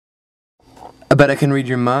bet I can read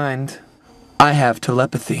your mind. I have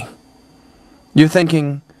telepathy. You're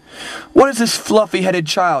thinking, what is this fluffy-headed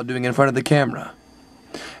child doing in front of the camera?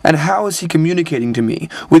 And how is he communicating to me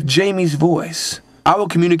with Jamie's voice? I will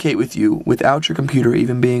communicate with you without your computer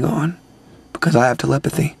even being on, because I have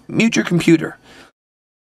telepathy. Mute your computer.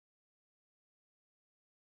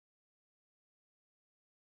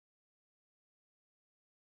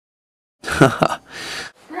 My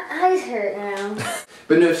eyes hurt now.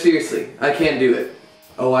 But no, seriously, I can do it.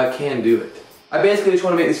 Oh, I can do it. I basically just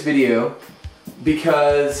want to make this video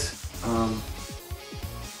because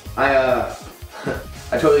I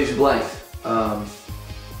totally just blanked what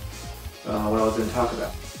I was going to talk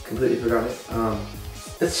about. Completely forgot it.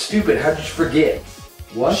 That's stupid. How did you forget?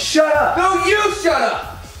 What? Shut up! No, you shut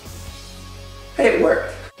up! Hey, it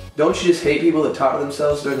worked. Don't you just hate people that talk to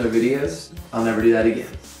themselves during their videos? I'll never do that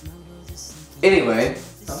again. Anyway,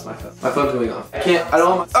 oh, my phone's going off. I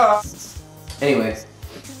don't Anyway,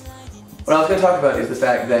 what I was going to talk about is the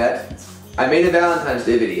fact that I made a Valentine's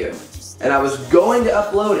Day video, and I was going to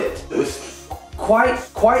upload it. It was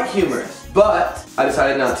quite humorous, but I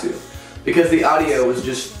decided not to, because the audio was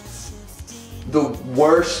just the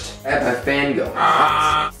worst at my fan going.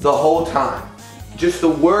 The whole time. Just the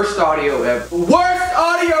worst audio ever. Worst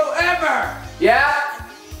audio ever! Yeah?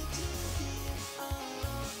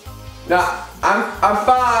 Nah, I'm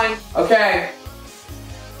fine, okay?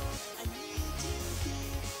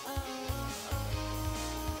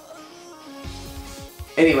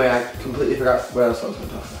 Anyway, I completely forgot what else I was going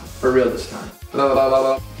to talk about. For real this time. Blah, blah,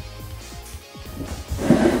 blah,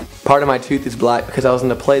 blah. Part of my tooth is black because I was in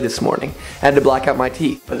the play this morning. I had to black out my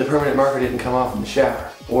teeth, but the permanent marker didn't come off in the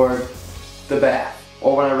shower, or the bath,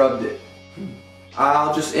 or when I rubbed it.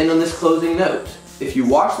 I'll just end on this closing note. If you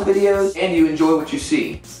watch the videos and you enjoy what you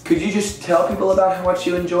see, could you just tell people about how much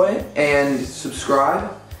you enjoy it and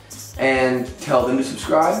subscribe and tell them to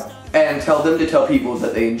subscribe and tell them to tell people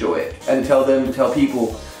that they enjoy it and tell them to tell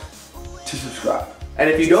people to subscribe. And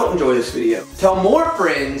if you don't enjoy this video, tell more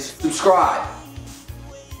friends subscribe.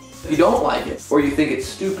 If you don't like it or you think it's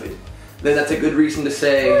stupid, then that's a good reason to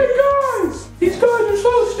say, hey guys, these guys are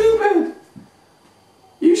so stupid.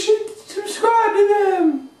 You should subscribe to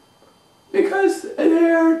them. Because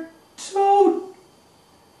they're so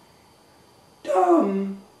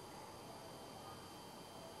dumb.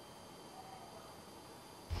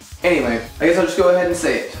 Anyway, I guess I'll just go ahead and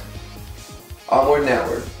say it. Onward and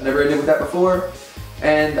outward. I never ended with that before,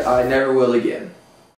 and I never will again.